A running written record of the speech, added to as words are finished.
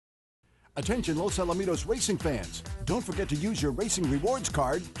Attention Los Alamitos racing fans. Don't forget to use your Racing Rewards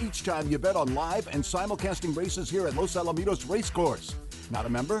card each time you bet on live and simulcasting races here at Los Alamitos Racecourse. Not a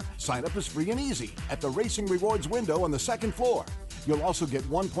member? Sign up is free and easy at the Racing Rewards window on the second floor. You'll also get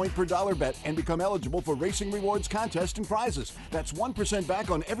 1 point per dollar bet and become eligible for Racing Rewards contests and prizes. That's 1%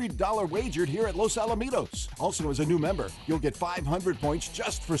 back on every dollar wagered here at Los Alamitos. Also, as a new member, you'll get 500 points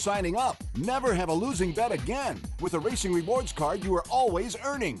just for signing up. Never have a losing bet again. With a Racing Rewards card, you are always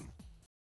earning.